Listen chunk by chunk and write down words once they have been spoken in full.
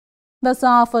The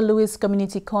SALCC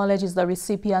Community College is the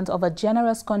recipient of a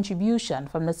generous contribution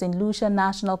from the St. Lucia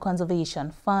National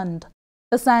Conservation Fund.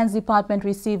 The Science Department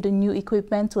received new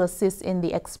equipment to assist in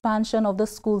the expansion of the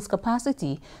school's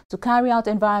capacity to carry out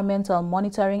environmental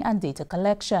monitoring and data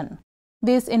collection.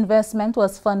 This investment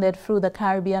was funded through the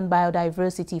Caribbean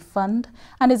Biodiversity Fund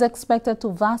and is expected to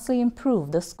vastly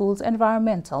improve the school's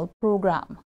environmental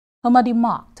program. Hamadi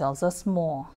Mark tells us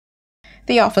more.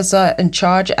 The officer in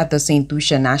charge at the St.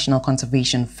 Lucia National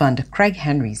Conservation Fund, Craig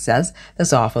Henry, says the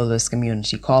SALCC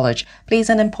Community College plays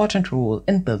an important role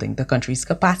in building the country's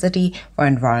capacity for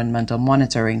environmental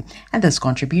monitoring, and this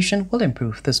contribution will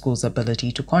improve the school's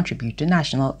ability to contribute to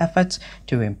national efforts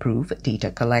to improve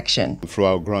data collection. Through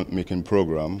our grant-making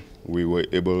program, we were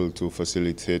able to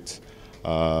facilitate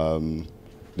the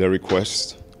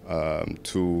request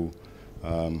to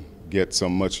get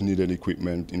some much-needed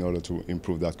equipment in order to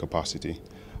improve that capacity.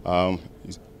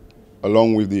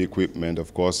 Along with the equipment,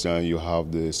 of course, you have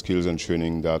the skills and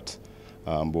training that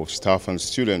both staff and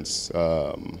students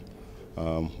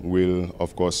will,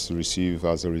 of course, receive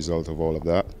as a result of all of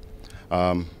that.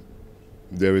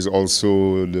 There is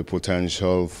also the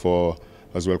potential for,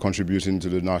 as well, contributing to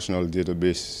the national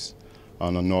database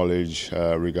and knowledge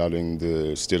regarding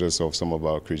the status of some of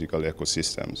our critical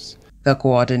ecosystems. The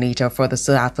coordinator for the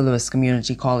SALCC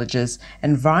Community College's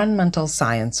Environmental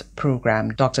Science Program,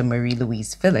 Dr.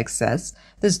 Marie-Louise Felix, says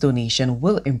this donation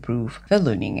will improve the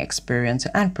learning experience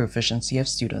and proficiency of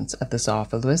students at the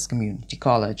SALCC Community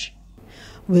College.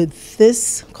 With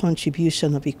this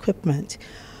contribution of equipment,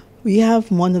 we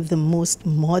have one of the most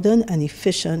modern and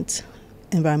efficient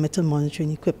environmental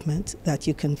monitoring equipment that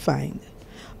you can find.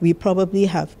 We probably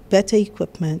have better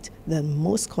equipment than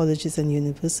most colleges and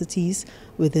universities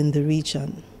within the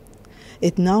region.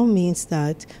 It now means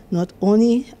that not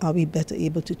only are we better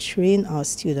able to train our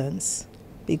students,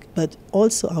 but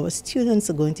also our students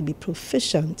are going to be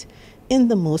proficient in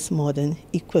the most modern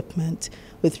equipment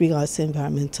with regards to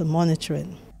environmental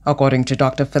monitoring. According to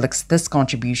Dr. Felix, this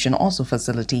contribution also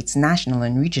facilitates national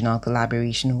and regional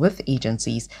collaboration with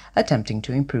agencies attempting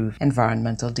to improve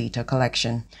environmental data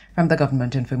collection. From the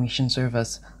Government Information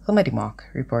Service, Hamadi Mark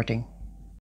reporting.